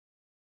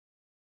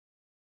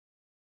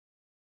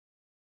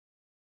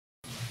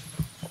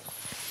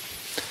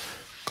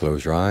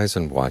Close your eyes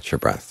and watch your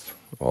breath,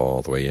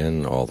 all the way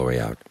in, all the way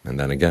out. And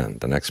then again,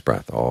 the next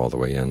breath, all the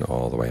way in,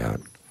 all the way out.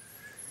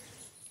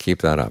 Keep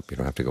that up. You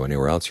don't have to go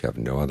anywhere else. You have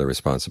no other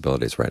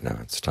responsibilities right now.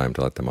 It's time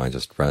to let the mind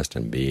just rest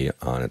and be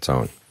on its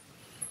own,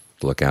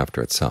 look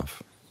after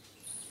itself.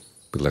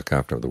 We look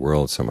after the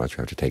world so much.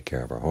 We have to take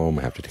care of our home.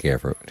 We have to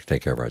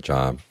take care of our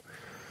job,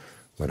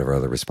 whatever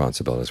other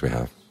responsibilities we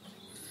have.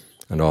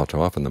 And all too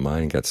often the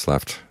mind gets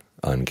left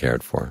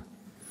uncared for.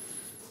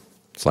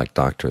 It's like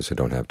doctors who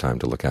don't have time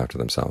to look after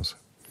themselves.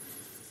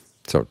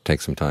 So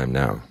take some time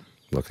now.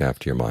 Look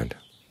after your mind,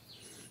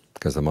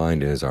 because the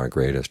mind is our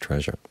greatest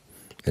treasure.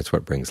 It's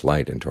what brings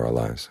light into our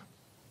lives,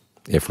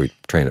 if we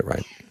train it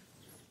right.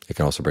 It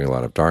can also bring a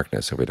lot of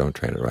darkness if we don't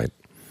train it right.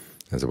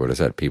 As the Buddha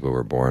said, people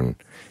were born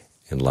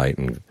in light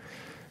and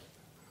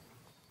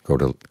go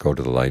to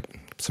the light.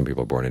 Some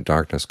people are born in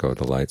darkness, go to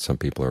the light. Some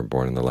people are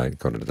born in the light,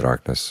 go to the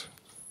darkness,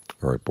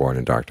 or born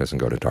in darkness and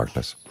go to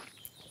darkness.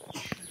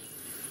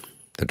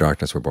 The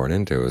darkness we're born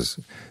into is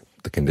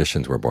the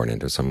conditions we're born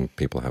into. Some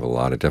people have a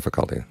lot of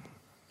difficulty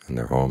in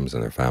their homes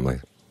and their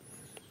family,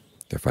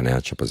 their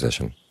financial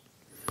position.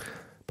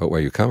 But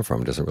where you come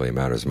from doesn't really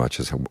matter as much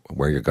as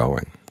where you're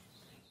going.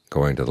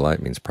 Going to the light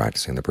means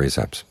practicing the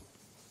precepts,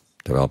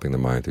 developing the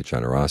mind through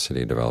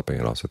generosity, developing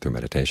it also through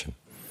meditation.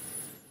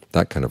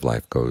 That kind of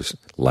life goes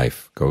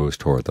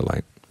toward the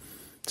light.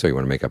 So you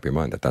want to make up your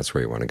mind that that's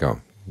where you want to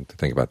go.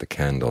 Think about the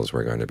candles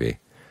we're going to be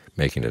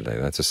making today.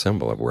 That's a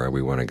symbol of where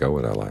we want to go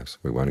with our lives.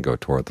 We want to go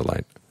toward the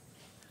light.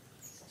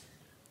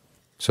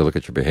 So look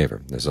at your behavior.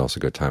 This is also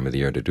a good time of the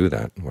year to do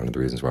that. One of the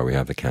reasons why we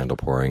have the candle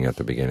pouring at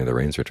the beginning of the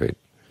Rains Retreat.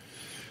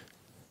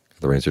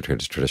 The Rains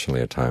Retreat is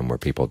traditionally a time where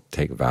people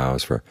take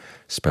vows for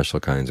special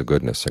kinds of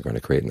goodness they're going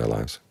to create in their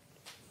lives.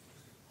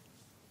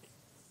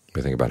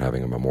 We think about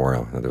having a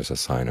memorial. There was a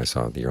sign I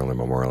saw, the yearly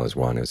memorial is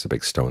one. It's a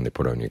big stone they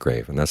put on your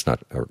grave, and that's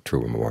not a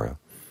true memorial.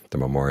 The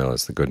memorial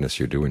is the goodness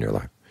you do in your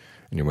life.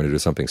 And you want to do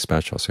something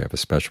special, so you have a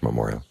special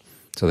memorial.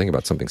 So think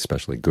about something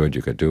specially good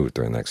you could do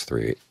during the next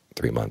three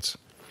months.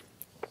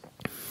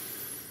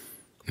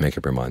 Make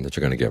up your mind that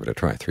you're going to give it a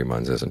try. 3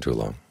 months isn't too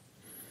long.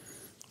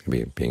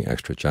 Being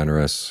extra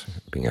generous,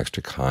 being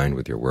extra kind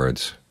with your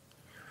words,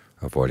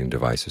 avoiding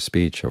divisive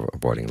speech,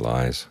 avoiding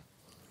lies,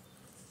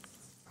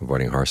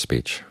 avoiding harsh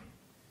speech.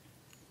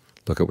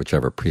 Look at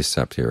whichever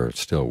precept you're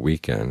still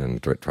weak in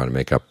and try to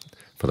make up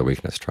for the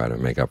weakness, try to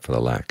make up for the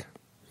lack.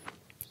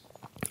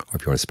 Or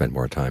if you want to spend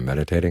more time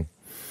meditating,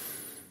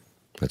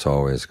 it's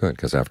always good,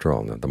 because after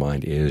all, the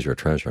mind is your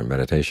treasure, and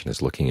meditation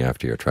is looking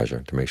after your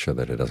treasure to make sure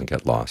that it doesn't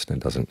get lost and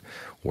it doesn't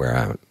wear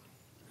out.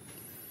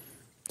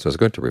 So it's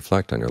good to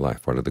reflect on your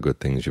life. What are the good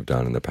things you've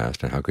done in the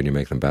past, and how can you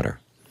make them better?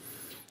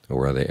 Or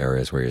where are the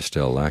areas where you're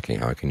still lacking?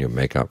 How can you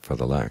make up for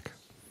the lack?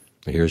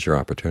 And here's your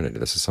opportunity.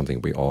 This is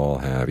something we all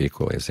have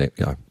equally, is the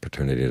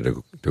opportunity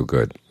to do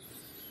good.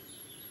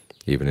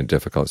 Even in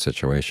difficult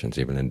situations,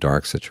 even in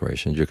dark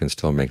situations, you can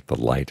still make the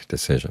light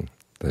decision,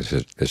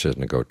 the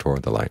decision to go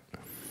toward the light.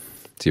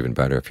 It's even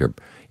better if you're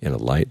in a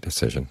light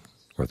decision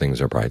where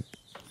things are bright.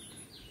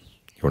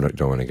 You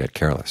don't want to get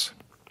careless.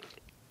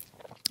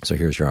 So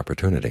here's your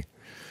opportunity.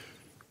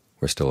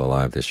 We're still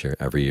alive this year.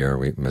 Every year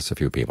we miss a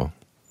few people,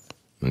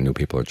 and new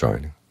people are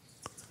joining.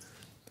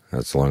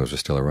 As long as we're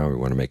still around, we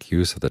want to make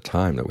use of the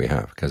time that we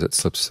have, because it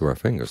slips through our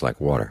fingers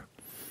like water.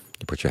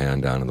 You put your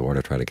hand down in the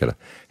water, try to get a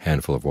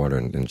handful of water,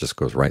 and it just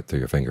goes right through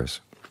your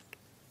fingers.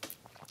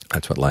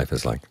 That's what life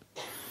is like.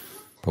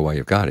 But while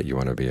you've got it, you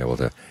want to be able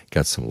to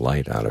get some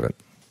light out of it.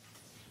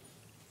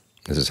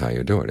 This is how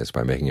you do it. It's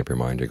by making up your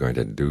mind you're going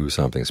to do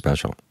something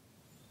special,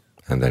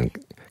 and then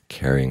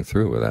carrying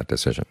through with that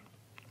decision.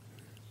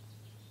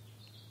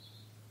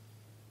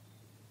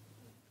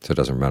 So it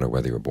doesn't matter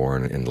whether you're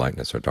born in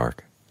lightness or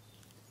dark.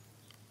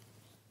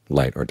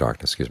 Light or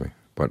darkness, excuse me.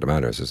 What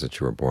matters is that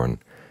you were born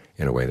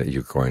in a way that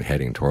you're going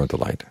heading toward the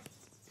light.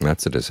 And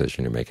that's the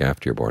decision you make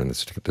after you're born, and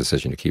it's a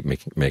decision you keep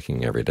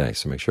making every day.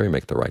 So make sure you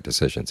make the right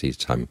decisions each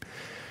time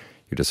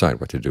you decide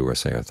what to do or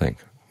say or think,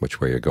 which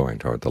way you're going,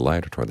 toward the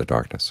light or toward the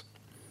darkness.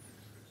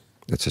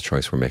 It's a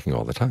choice we're making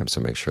all the time,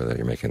 so make sure that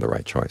you're making the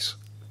right choice.